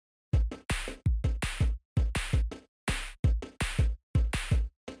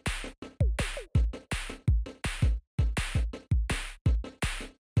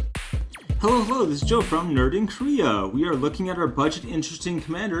Hello, this is Joe from Nerd in Korea. We are looking at our budget interesting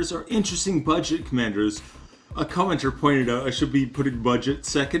commanders, or interesting budget commanders. A commenter pointed out I should be putting budget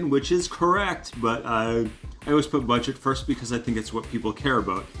second, which is correct, but I always put budget first because I think it's what people care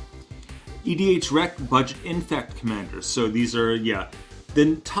about. EDHrec budget Infect Commanders. So these are,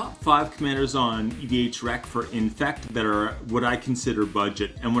 the top 5 commanders on EDHrec for Infect that are what I consider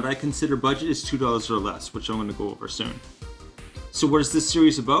budget. And what I consider budget is $2 or less, which I'm going to go over soon. So what is this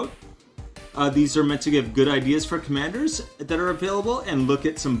series about? These are meant to give good ideas for commanders that are available and look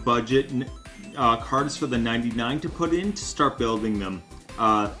at some budget cards for the 99 to put in to start building them.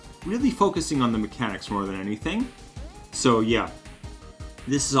 Really focusing on the mechanics more than anything. So yeah,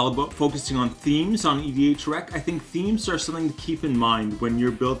 this is all about focusing on themes on EDHrec. I think themes are something to keep in mind when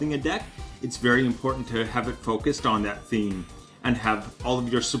you're building a deck. It's very important to have it focused on that theme and have all of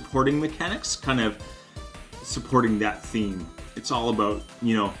your supporting mechanics kind of supporting that theme. It's all about,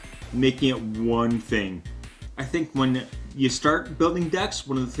 making it one thing. I think when you start building decks,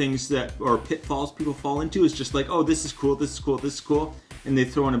 one of the things or pitfalls people fall into is just like, oh, this is cool, this is cool, this is cool, and they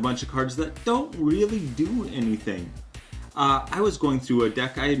throw in a bunch of cards that don't really do anything. I was going through a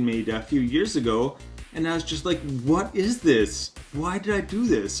deck I had made a few years ago, and I was just like, what is this? Why did I do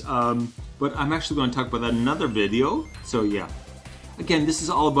this? But I'm actually going to talk about that in another video, so yeah. Again, this is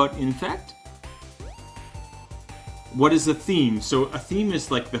all about Infect. What is a theme? So a theme is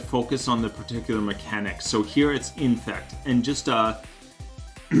like the focus on the particular mechanics. So here it's Infect. And just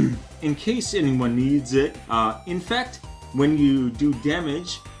in case anyone needs it, Infect, when you do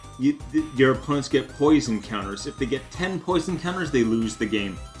damage, your opponents get poison counters. If they get 10 poison counters, they lose the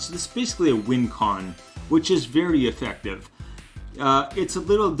game. So this is basically a wincon, which is very effective. It's a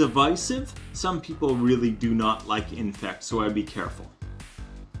little divisive. Some people really do not like Infect, so I'd be careful.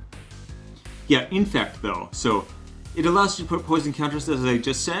 Yeah, Infect though. So it allows you to put poison counters, as I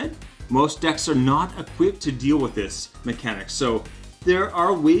just said. Most decks are not equipped to deal with this mechanic. So there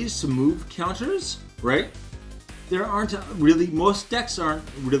are ways to move counters, right? Most decks aren't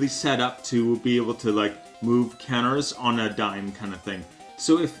really set up to be able to like move counters on a dime kind of thing.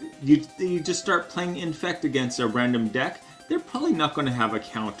 So if you just start playing Infect against a random deck, they're probably not going to have a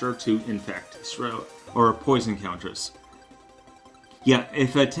counter to Infect or poison counters. Yeah,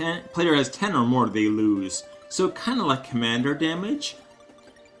 if a player has 10 or more, they lose. So kind of like commander damage.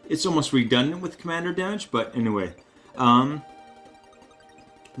 It's almost redundant with commander damage, but anyway.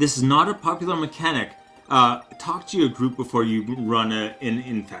 This is not a popular mechanic. Talk to your group before you run an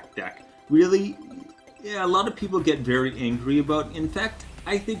Infect deck. Really, yeah, a lot of people get very angry about Infect.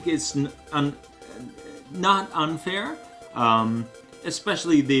 I think it's not unfair.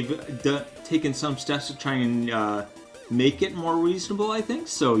 Especially they've taken some steps to try and make it more reasonable, I think.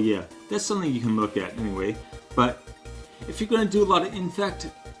 So yeah, that's something you can look at anyway. But if you're going to do a lot of Infect,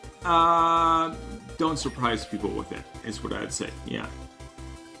 don't surprise people with it, is what I'd say, yeah.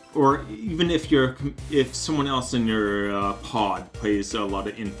 Or even if someone else in your pod plays a lot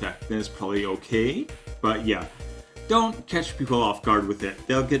of Infect, then it's probably okay. But yeah, don't catch people off guard with it.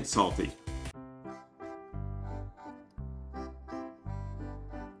 They'll get salty.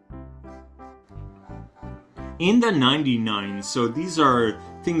 In the 99, so these are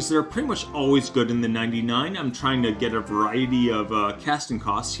things that are pretty much always good in the 99. I'm trying to get a variety of casting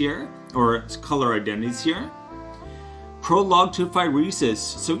costs here, or color identities here. Prologue to Phyresis.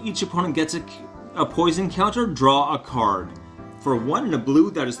 So each opponent gets a poison counter, draw a card. For 1 in a blue,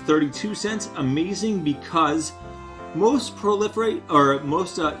 that is 32 cents. Amazing because most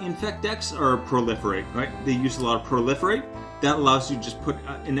Infect decks are proliferate, right? They use a lot of proliferate. That allows you to just put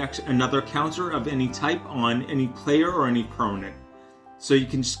another counter of any type on any player or any permanent. So you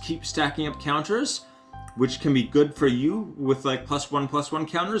can just keep stacking up counters, which can be good for you with like +1/+1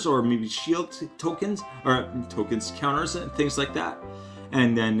 counters, or maybe shield tokens, or tokens counters and things like that.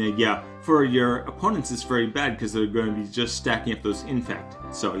 And then yeah, for your opponents it's very bad because they're going to be just stacking up those Infect.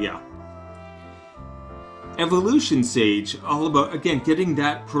 So yeah. Evolution Sage, all about, again, getting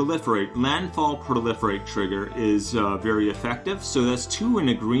that proliferate. Landfall proliferate trigger is very effective. So that's 2 in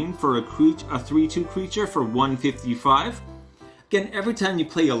a green for a 3/2 creature for 155. Again, every time you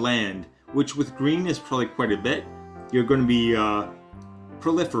play a land, which with green is probably quite a bit, you're going to be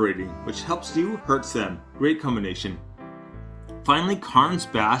proliferating, which helps you, hurts them. Great combination. Finally, Karn's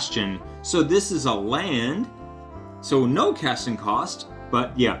Bastion. So this is a land, so no casting cost,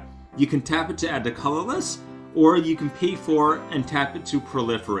 but yeah, you can tap it to add to colorless, or you can pay for and tap it to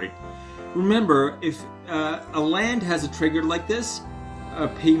proliferate. Remember, if a land has a trigger like this, a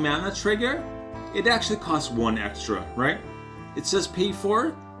pay mana trigger, it actually costs 1 extra, right? It says pay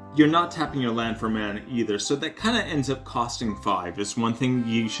for, you're not tapping your land for mana either, so that kind of ends up costing 5. It's one thing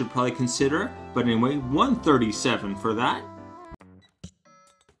you should probably consider. But anyway, 137 for that.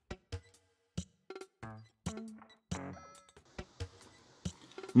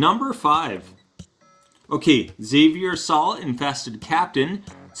 Number 5. Okay, Xavier Sol, Infested Captain.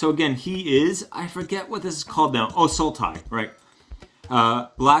 So again, he is, I forget what this is called now. Oh, Sultai, right.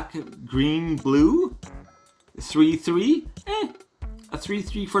 Black, green, blue. 3/3. A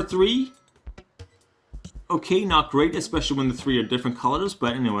 3/3 for 3. Okay, not great, especially when the 3 are different colors,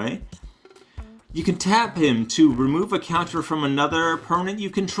 but anyway. You can tap him to remove a counter from another permanent you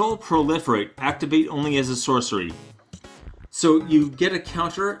control, proliferate, activate only as a sorcery. So you get a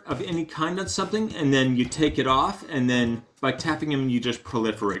counter of any kind on something, and then you take it off, and then by tapping him, you just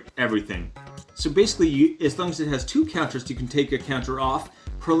proliferate everything. So basically, as long as it has 2 counters, you can take a counter off,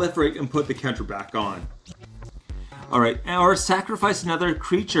 proliferate, and put the counter back on. Alright, or sacrifice another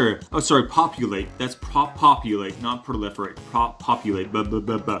creature. Oh, sorry, populate. That's populate, not proliferate. Populate.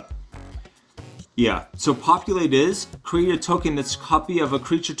 Yeah, so populate is create a token that's a copy of a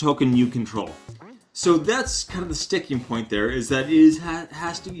creature token you control. So that's kind of the sticking point there, is that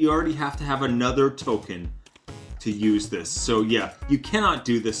you already have to have another token to use this. So yeah, you cannot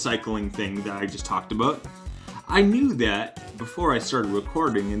do the cycling thing that I just talked about. I knew that before I started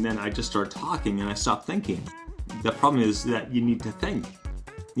recording, and then I just started talking and I stopped thinking. The problem is that you need to think.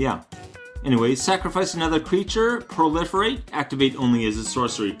 Yeah. Anyway, sacrifice another creature, proliferate, activate only as a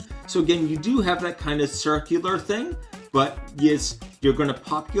sorcery. So again, you do have that kind of circular thing, but yes, you're going to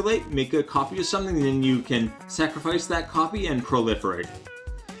populate, make a copy of something, and then you can sacrifice that copy and proliferate.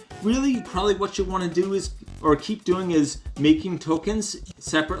 Really, probably what you want to do is, or keep doing, is making tokens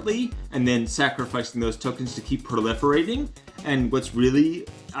separately and then sacrificing those tokens to keep proliferating. And what's really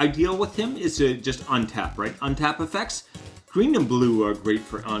ideal with him is to just untap, right? Untap effects. Green and blue are great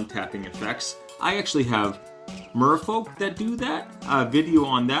for untapping effects. I actually have merfolk that do that, a video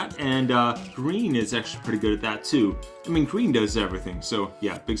on that, and green is actually pretty good at that too. I mean, green does everything, so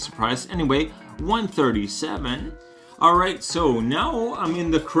yeah, big surprise. Anyway, 137. Alright, so now I'm in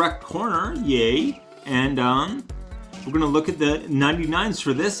the correct corner, yay, and we're gonna look at the 99s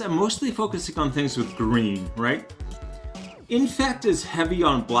for this. I'm mostly focusing on things with green, right? Infect is heavy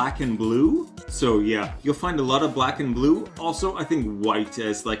on black and blue, so yeah, you'll find a lot of black and blue. Also, I think white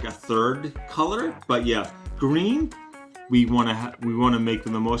as like a third color, but yeah, green, we want to make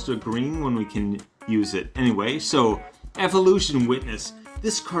the most of green when we can use it. Anyway, so Evolution Witness.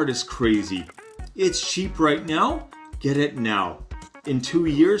 This card is crazy. It's cheap right now. Get it now. In 2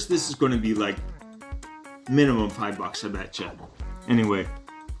 years, this is going to be like minimum $5, I bet you. Anyway,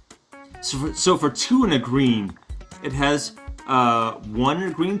 so for 2 and a green, it has 1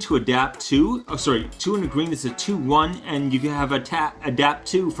 and a green to adapt 2. Oh, sorry, 2 and a green is a 2/1, and you can have adapt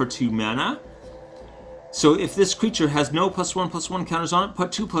 2 for 2 mana. So if this creature has no +1/+1 counters on it,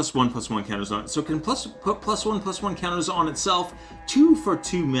 put 2 +1/+1 counters on it. So it can put +1/+1 counters on itself, 2 for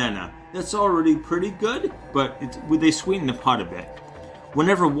 2 mana. That's already pretty good, but they sweeten the pot a bit.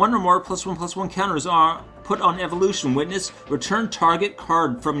 Whenever 1 or more +1/+1 counters are put on Evolution Witness, return target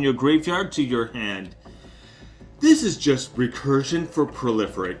card from your graveyard to your hand. This is just recursion for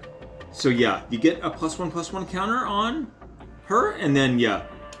proliferate. So yeah, you get a +1/+1 counter on her, and then yeah,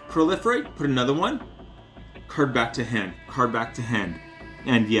 proliferate, put another one. Card back to hand, card back to hand.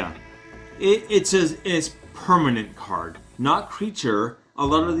 And yeah, it's permanent card, not creature. A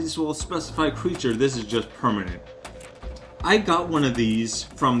lot of these will specify creature, this is just permanent. I got one of these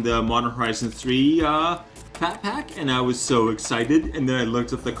from the Modern Horizon 3 Fat Pack, and I was so excited, and then I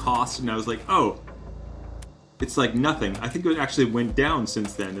looked at the cost and I was like, oh, it's like nothing. I think it actually went down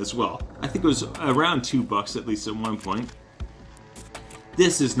since then as well. I think it was around $2 at least at one point.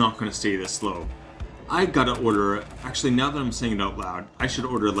 This is not going to stay this low. I gotta order, actually now that I'm saying it out loud, I should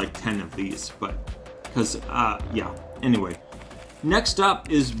order like 10 of these, but, because, yeah, anyway. Next up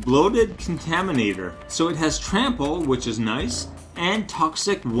is Bloated Contaminator. So it has Trample, which is nice, and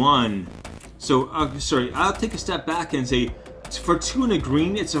Toxic 1. So, sorry, I'll take a step back and say, for 2 and a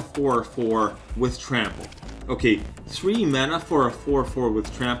green, it's a 4/4 with Trample. Okay, 3 mana for a 4/4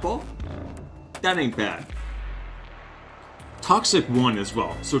 with Trample, that ain't bad. Toxic 1 as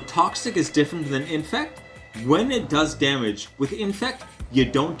well. So Toxic is different than Infect. When it does damage, with Infect, you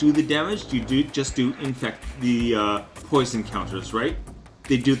don't do the damage, you just do Infect, the poison counters, right?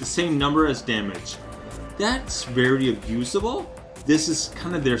 They do the same number as damage. That's very abusable. This is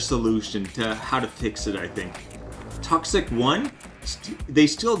kind of their solution to how to fix it, I think. Toxic 1, they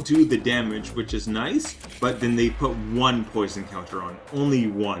still do the damage, which is nice, but then they put 1 poison counter on, only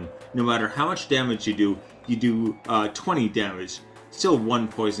 1. No matter how much damage you do 20 damage. still 1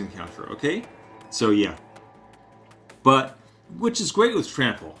 poison counter, okay? So yeah. But, which is great with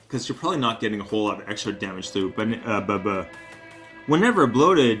Trample, because you're probably not getting a whole lot of extra damage through, but whenever a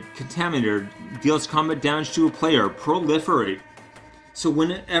bloated Contaminator deals combat damage to a player, proliferate. So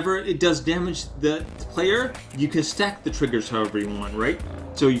whenever it does damage the player, you can stack the triggers however you want, right?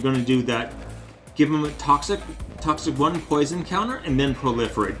 So you're going to do that, give them a Toxic 1 poison counter, and then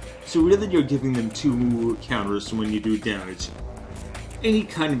proliferate. So really you're giving them 2 counters when you do damage. Any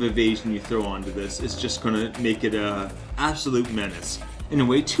kind of evasion you throw onto this is just going to make it a absolute menace.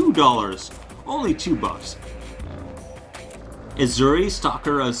 Anyway, $2. Only $2. Azuri,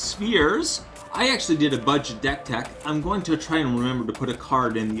 Stalker of Spheres. I actually did a budget deck tech. I'm going to try and remember to put a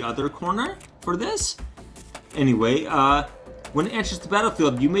card in the other corner for this. Anyway, when it enters the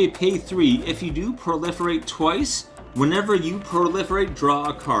battlefield, you may pay 3. If you do, proliferate twice. Whenever you proliferate, draw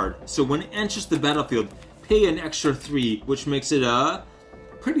a card. So when it enters the battlefield, pay an extra 3, which makes it a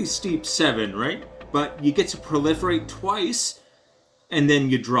pretty steep 7, right? But you get to proliferate twice, and then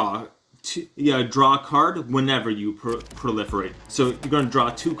you draw a card whenever you proliferate. So you're going to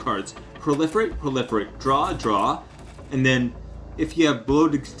draw 2 cards. Proliferate, proliferate, draw, and then if you have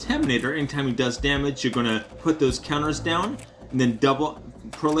Bloated Contaminator, anytime he does damage, you're going to put those counters down, and then double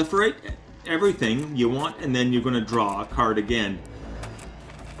proliferate everything you want, and then you're going to draw a card again.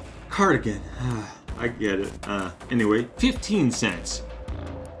 I get it. Anyway, 15 cents.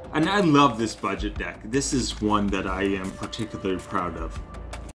 And I love this budget deck. This is one that I am particularly proud of.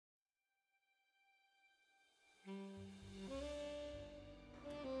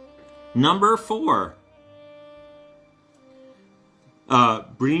 Number 4.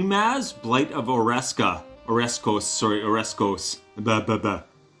 Brimaz, Blight of Oreskos.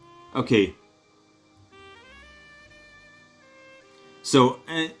 Okay. So,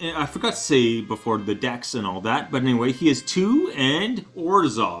 and I forgot to say before the decks and all that, but anyway, he is 2 and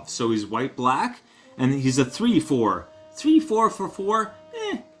Orzhov, so he's white-black, and he's a 3-4. 3-4 for 4,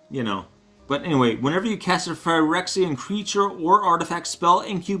 you know. But anyway, whenever you cast a Phyrexian creature or artifact spell,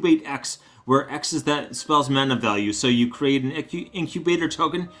 incubate X, where X is that spell's mana value. So you create an incubator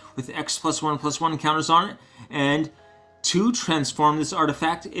token with X +1/+1 counters on it, and to transform this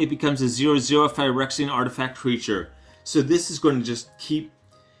artifact, it becomes a 0/0 Phyrexian artifact creature. So this is going to just keep,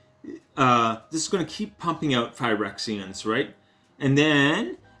 pumping out Phyrexians, right? And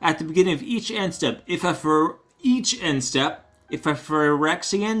then at the beginning of each end step, if a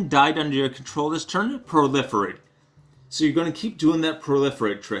Phyrexian died under your control this turn, proliferate. So you're going to keep doing that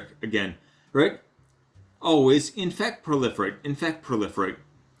proliferate trick again, right? Always infect, proliferate.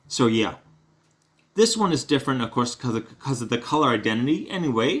 So yeah. This one is different, of course, because of the color identity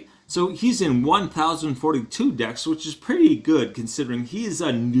anyway. So he's in 1042 decks, which is pretty good considering he is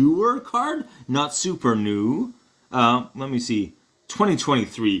a newer card, not super new. Let me see.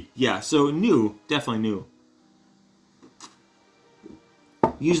 2023. Yeah, so new. Definitely new.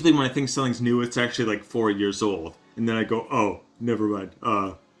 Usually when I think something's new, it's actually like 4 years old. And then I go, oh, never mind.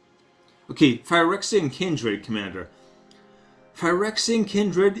 Okay, Phyrexian Kindred Commander. Phyrexian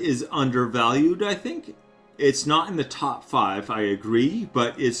Kindred is undervalued, I think. It's not in the top 5, I agree,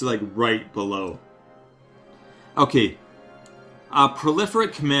 but it's like right below. Okay,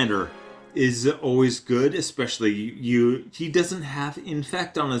 Proliferate Commander is always good, especially he doesn't have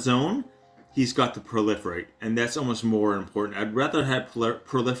Infect on his own. He's got the Proliferate, and that's almost more important. I'd rather have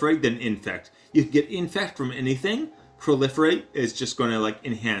Proliferate than Infect. You can get Infect from anything. Proliferate is just going to like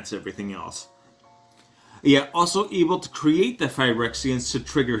enhance everything else. Yeah, also able to create the Phyrexians to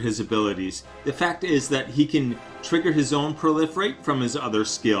trigger his abilities. The fact is that he can trigger his own Proliferate from his other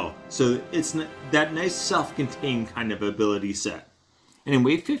skill. So it's that nice self-contained kind of ability set.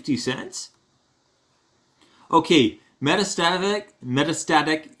 Anyway, 50 cents. Okay, Metastatic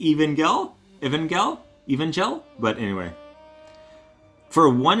Evangel? But anyway. For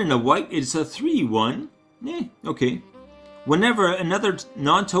 1 and a white, it's a 3/1. Okay. Whenever another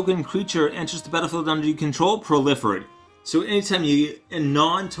non-token creature enters the battlefield under your control, proliferate. So anytime a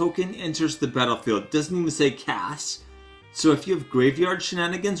non-token enters the battlefield, doesn't even say cast. So if you have graveyard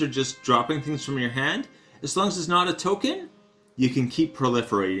shenanigans or just dropping things from your hand, as long as it's not a token, you can keep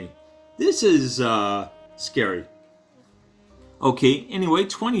proliferating. This is scary. Okay, anyway,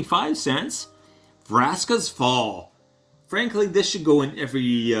 25 cents. Vraska's Fall. Frankly, this should go in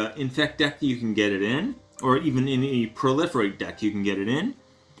every Infect deck you can get it in. Or even in a Proliferate deck you can get it in.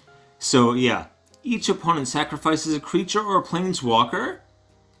 So yeah, each opponent sacrifices a creature or a planeswalker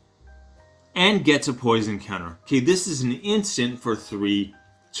and gets a poison counter. Okay, this is an instant for 3.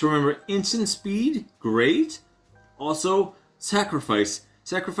 So remember, instant speed, great. Also, sacrifice.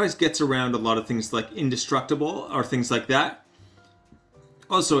 Sacrifice gets around a lot of things like indestructible or things like that.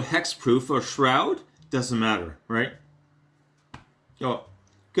 Also, hexproof or shroud, doesn't matter, right? Oh,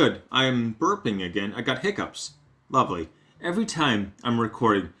 good. I am burping again. I got hiccups. Lovely. Every time I'm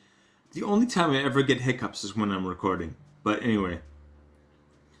recording. The only time I ever get hiccups is when I'm recording. But anyway.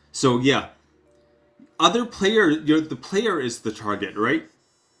 So yeah. Other player, the player is the target, right?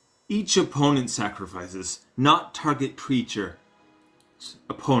 Each opponent sacrifices, not target creature.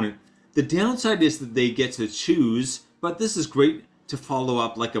 Opponent. The downside is that they get to choose, but this is great to follow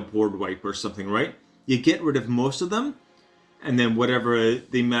up like a board wipe or something, right? You get rid of most of them, and then whatever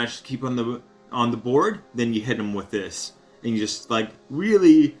they manage to keep on the board, then you hit them with this. And you just like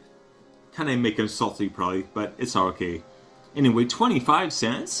really kind of make them salty probably, but it's all okay. Anyway, 25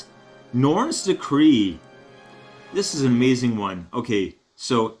 cents. Norn's Decree. This is an amazing one. Okay,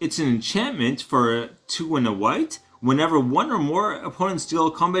 so it's an enchantment for 2 and a white. Whenever one or more opponents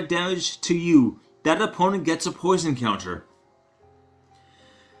deal combat damage to you, that opponent gets a poison counter.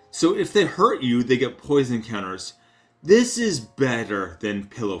 So if they hurt you, they get poison counters. This is better than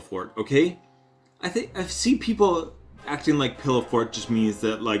Pillow Fort, okay? I've seen people acting like Pillow Fort just means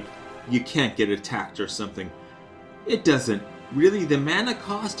that like you can't get attacked or something. It doesn't. Really, the mana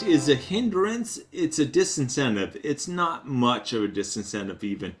cost is a hindrance. It's a disincentive. It's not much of a disincentive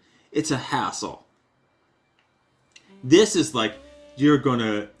even. It's a hassle. This is like you're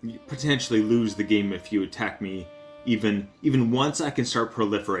gonna potentially lose the game if you attack me. Even once I can start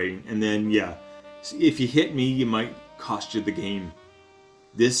proliferating, and then yeah, if you hit me, you might cost you the game.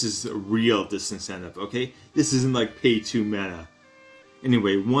 This is a real disincentive, okay? This isn't like pay 2 mana.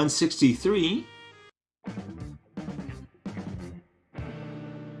 Anyway, 163.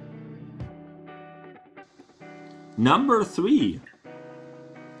 Number 3.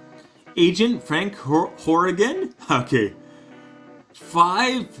 Agent Frank Horrigan. Okay.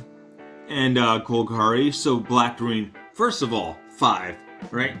 5 and Golgari, so black green. First of all, 5,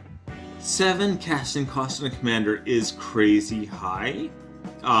 right? 7 casting cost on a commander is crazy high.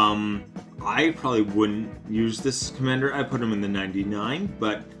 I probably wouldn't use this commander. I put him in the 99,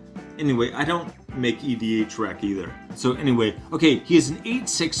 but anyway, I don't make EDHrec either. So anyway, okay, he is an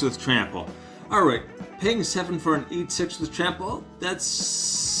 8/6 with trample. Alright, paying 7 for an 8/6 with trample, that's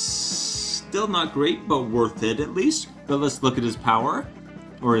still not great, but worth it at least. But let's look at his power,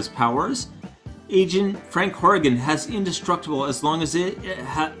 or his powers. Agent Frank Horrigan has indestructible as long as it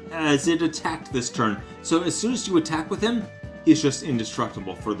attacked this turn. So as soon as you attack with him, he's just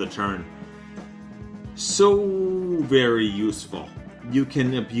indestructible for the turn. So very useful. You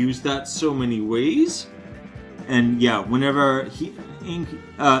can abuse that so many ways. And yeah, whenever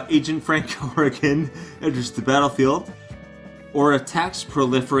Agent Frank Horrigan enters the battlefield or attacks,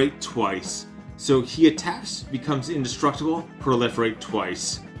 proliferate twice. So he attacks, becomes indestructible, proliferate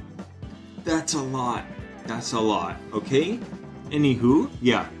twice. That's a lot. That's a lot, okay? Anywho,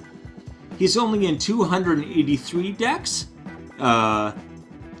 yeah. He's only in 283 decks. I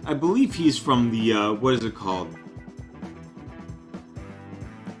believe he's from the, what is it called?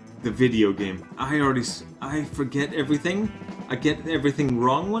 The video game. I forget everything. I get everything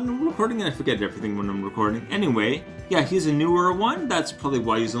wrong when I'm recording, and I forget everything when I'm recording. Anyway, yeah, he's a newer one. That's probably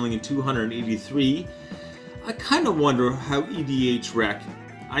why he's only in 283. I kind of wonder how EDHrec,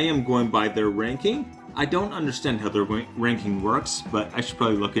 I am going by their ranking. I don't understand how their ranking works, but I should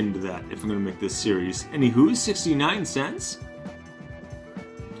probably look into that if I'm going to make this series. Anywho, 69 cents.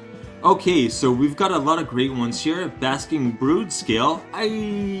 Okay, so we've got a lot of great ones here. Basking Brood Scale.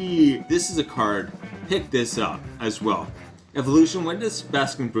 This is a card. Pick this up as well. Evolution Witness,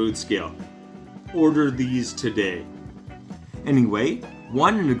 Basking Brood Scale. Order these today. Anyway,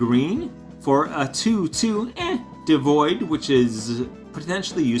 1 in a green for a 2/2 Devoid, which is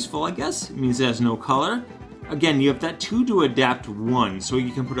potentially useful, I guess. It means it has no color. Again, you have that 2 to adapt 1, so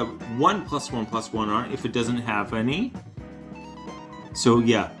you can put up 1+1/+1 on it if it doesn't have any. So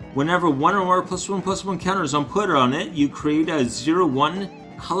yeah, whenever 1 or more +1/+1 counters are put on it, you create a 0/1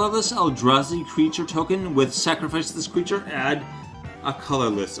 colorless Eldrazi creature token with sacrifice this creature, add a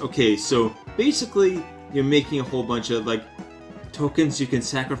colorless. Okay, so basically you're making a whole bunch of like tokens you can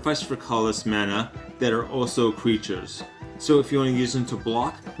sacrifice for colorless mana that are also creatures. So if you want to use them to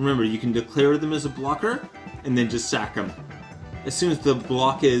block, remember you can declare them as a blocker and then just sack them. As soon as the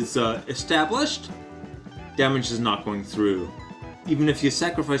block is established, damage is not going through. Even if you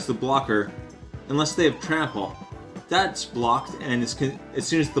sacrifice the blocker, unless they have trample, that's blocked, and as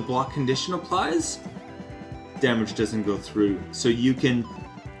soon as the block condition applies, damage doesn't go through. So you can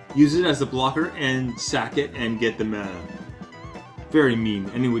use it as a blocker and sack it and get the mana. Very mean.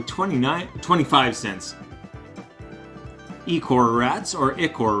 Anyway, 25 cents. Icor Rats, or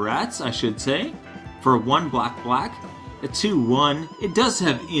Icor Rats, I should say, for 1 black. A 2/1. It does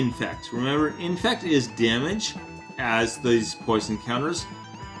have Infect. Remember, Infect is damage as these poison counters.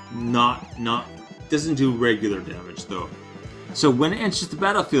 Doesn't do regular damage though. So when it enters the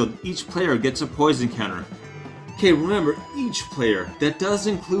battlefield, each player gets a poison counter. Okay, remember, each player. That does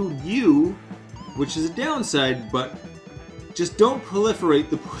include you, which is a downside, but just don't proliferate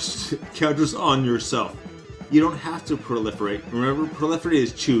the poison counters on yourself. You don't have to proliferate. Remember, proliferate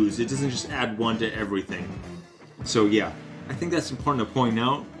is choose. It doesn't just add one to everything. So yeah, I think that's important to point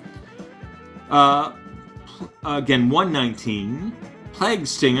out. Again, 119. Plague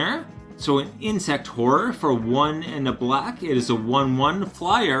Stinger. So an insect horror for 1 and a black. It is a 1/1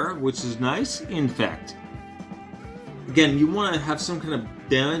 flyer, which is nice. Infect. Again, you want to have some kind of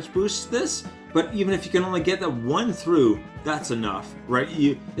damage boost to this, but even if you can only get that 1 through, that's enough, right?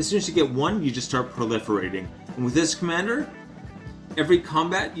 As soon as you get 1, you just start proliferating. And with this commander, every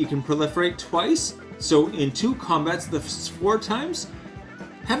combat you can proliferate twice. So in 2 combats, that's 4 times.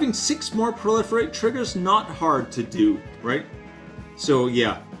 Having 6 more proliferate triggers, not hard to do, right? So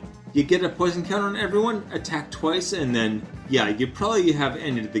yeah. You get a poison counter on everyone, attack twice, and then, yeah, you probably have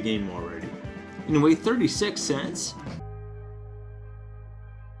ended the game already. Anyway, 36 cents.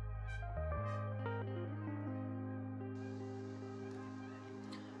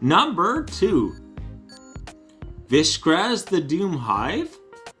 Number 2. Vishgraz the Doom Hive.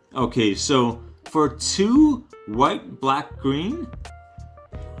 Okay, so for 2 white, black, green,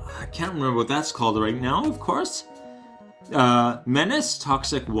 I can't remember what that's called right now, of course. Menace,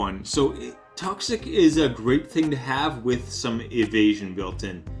 Toxic 1. So Toxic is a great thing to have with some evasion built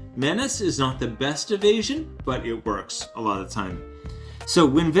in. Menace is not the best evasion, but it works a lot of the time. So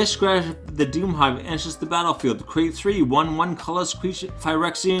when Vishgraz the Doomhive enters the battlefield, create 3 1/1 colorless creature,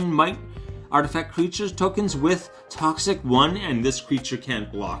 Phyrexian Might artifact creatures tokens with Toxic 1, and this creature can't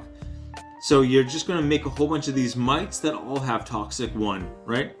block. So you're just going to make a whole bunch of these mites that all have Toxic 1,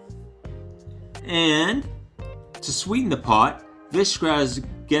 right? And to sweeten the pot, Vishgraz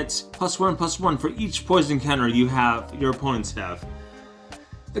gets +1/+1 for each poison counter your opponents have.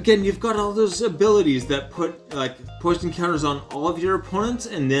 Again, you've got all those abilities that put like poison counters on all of your opponents,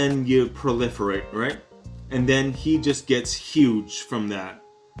 and then you proliferate, right? And then he just gets huge from that.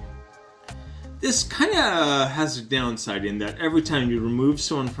 This kind of has a downside in that every time you remove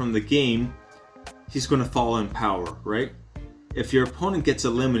someone from the game, he's going to fall in power, right? If your opponent gets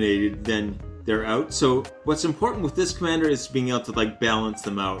eliminated, then they're out. So what's important with this commander is being able to like balance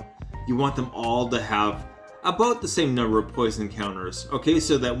them out. You want them all to have about the same number of poison counters, okay?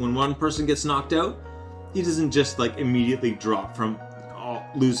 So that when one person gets knocked out, he doesn't just like immediately drop from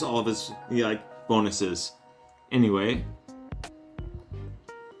lose all of his bonuses. Anyway.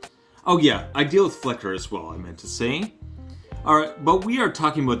 Oh yeah, I deal with Flicker as well, I meant to say. Alright, but we are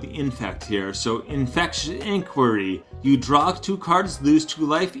talking about the Infect here. So Infection Inquiry. You draw 2 cards, lose 2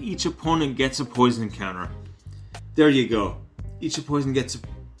 life, each opponent gets a poison counter. There you go. Each opponent gets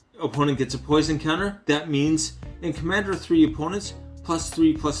a poison counter. That means in Commander 3 opponents,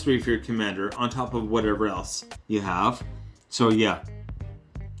 +3/+3 for your commander, on top of whatever else you have. So yeah.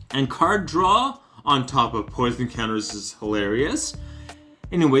 And card draw on top of poison counters is hilarious.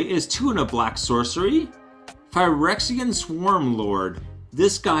 Anyway, is 2 and a black sorcery. Phyrexian Swarm Lord.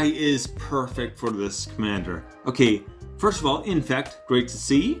 This guy is perfect for this commander. Okay, first of all, Infect, great to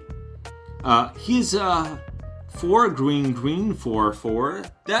see. He's 4 green, 4/4.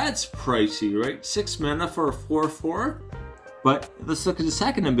 That's pricey, right? 6 mana for a 4/4. But let's look at the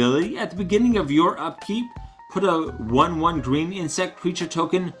second ability. At the beginning of your upkeep, put a 1/1 green insect creature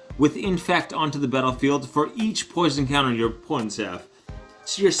token with Infect onto the battlefield for each poison counter your opponents have.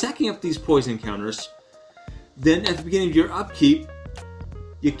 So you're stacking up these poison counters. Then at the beginning of your upkeep,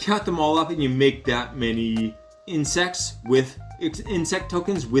 you count them all up and you make that many insect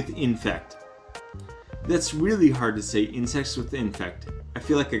tokens with Infect. That's really hard to say, insects with Infect. I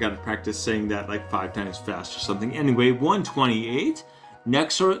feel like I gotta practice saying that like 5 times fast or something. Anyway, 128.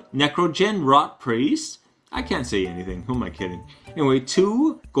 Necrogen Rot Priest. I can't say anything, who am I kidding? Anyway,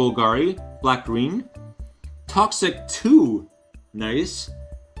 2 Golgari, black-green. Toxic 2, nice.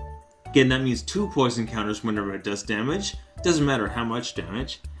 Again, that means 2 poison counters whenever it does damage. Doesn't matter how much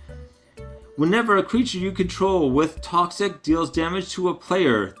damage. Whenever a creature you control with Toxic deals damage to a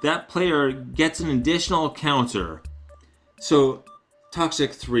player, that player gets an additional counter. So,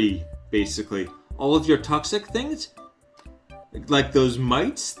 Toxic 3, basically. All of your Toxic things, like those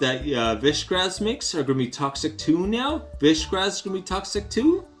mites that Vishgraz makes, are going to be Toxic 2 now. Vishgraz is going to be Toxic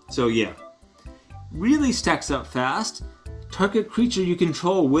 2. So yeah. Really stacks up fast. Target creature you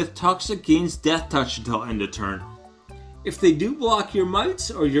control with Toxic gains Death Touch until end of turn. If they do block your mites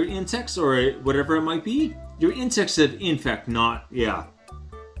or your insects or whatever it might be, Your insects have Infect, not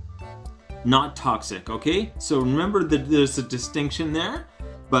toxic, okay? So remember that there's a distinction there,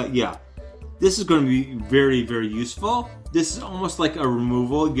 but yeah. This is going to be very, very useful. This is almost like a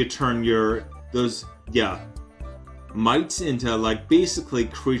removal. You turn those mites into like basically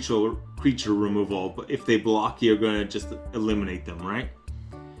creature removal, but if they block, you're going to just eliminate them, right?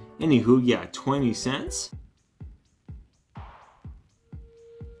 Anywho, yeah, 20 cents.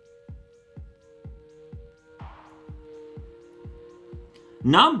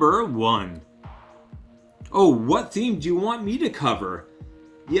 Number 1. Oh, what theme do you want me to cover?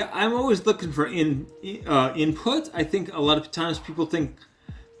 Yeah, I'm always looking for input. I think a lot of times people think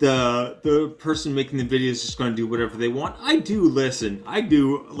the person making the video is just going to do whatever they want. I do listen. I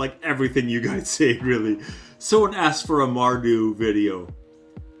do like everything you guys say, really. Someone asked for a Mardu video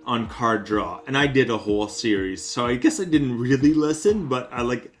on card draw, and I did a whole series. So I guess I didn't really listen, but I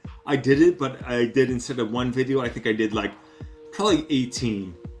did it, but I did instead of one video, I think I did like probably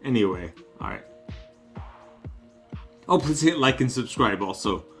 18. Anyway, all right. Oh, please hit like and subscribe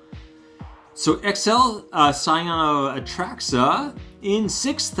also. So XL Scion Atraxa in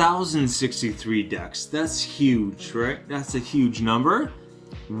 6,063 decks. That's huge, right? That's a huge number.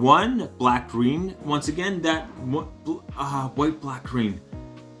 1 black-green. Once again, that white-black-green.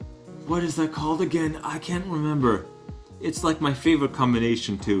 What is that called again? I can't remember. It's like my favorite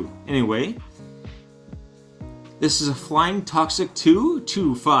combination too. Anyway, this is a flying toxic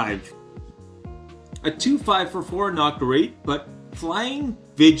 2/5. A 2/5 for 4, not great, but flying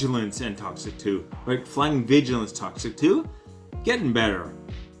vigilance and toxic 2, right? Flying vigilance toxic 2, getting better.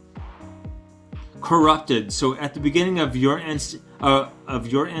 Corrupted. So at the beginning of your end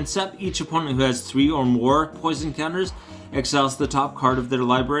step, each opponent who has 3 or more poison counters exiles the top card of their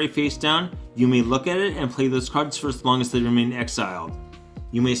library face down. You may look at it and play those cards for as long as they remain exiled.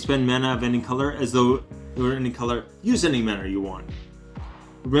 You may spend mana of any color as though they were any color. Use any mana you want.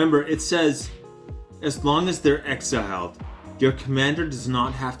 Remember, it says as long as they're exiled. Your commander does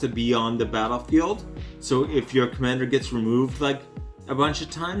not have to be on the battlefield. So if your commander gets removed like a bunch of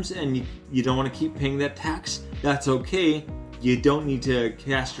times and you don't want to keep paying that tax, that's okay. You don't need to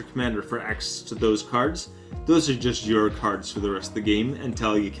cast your commander for access to those cards. Those are just your cards for the rest of the game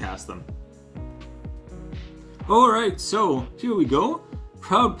until you cast them. Alright, so here we go.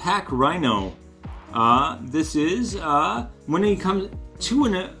 Proud Pack Rhino. This is when he comes 2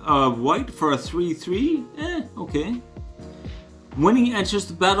 and a white for a 3/3. Okay. When he enters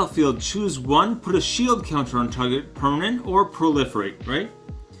the battlefield, choose 1, put a shield counter on target permanent, or proliferate, right?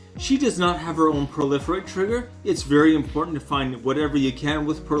 She does not have her own proliferate trigger. It's very important to find whatever you can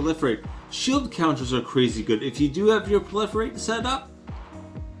with proliferate. Shield counters are crazy good. If you do have your proliferate set up,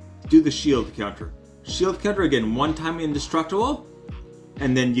 do the shield counter. Shield counter, again, 1 time indestructible,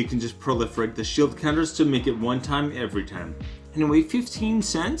 and then you can just proliferate the shield counters to make it 1 time every time. Anyway, 15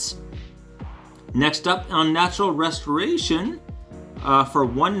 cents. Next up, on Natural Restoration, for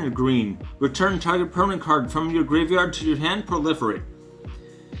 1 and a green, return target permanent card from your graveyard to your hand, proliferate.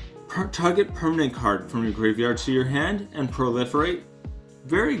 Target permanent card from your graveyard to your hand and proliferate.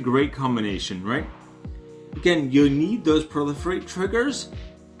 Very great combination, right? Again, you need those proliferate triggers.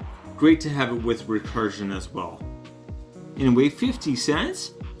 Great to have it with recursion as well. Anyway, 50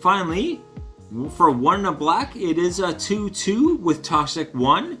 cents. Finally, for 1 and a black, it is a 2/2 with Toxic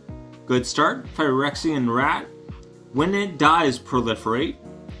 1. Good start. Phyrexian Rat. When it dies, proliferate.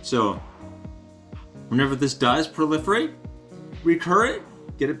 So, whenever this dies, proliferate. Recur it,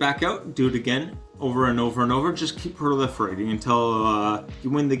 get it back out, do it again, over and over and over. Just keep proliferating until you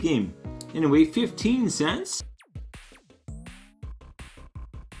win the game. Anyway, 15 cents.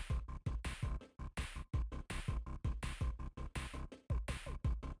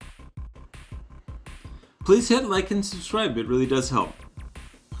 Please hit like and subscribe, it really does help.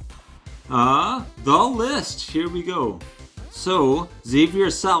 The list, here we go. So, Xavier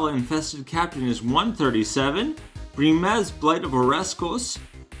Sala, Infested Captain, is 137. Brimez, Blight of Oreskos,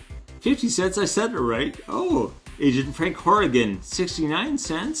 50 cents, I said it right. Oh, Agent Frank Horrigan, 69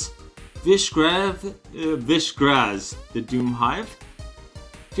 cents. Vishgraz, the Doom Hive,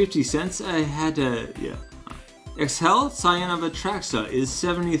 50 cents, I had to, yeah. Exhale, Scion of Atraxa is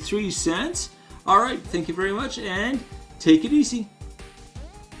 73 cents. Alright, thank you very much, and take it easy.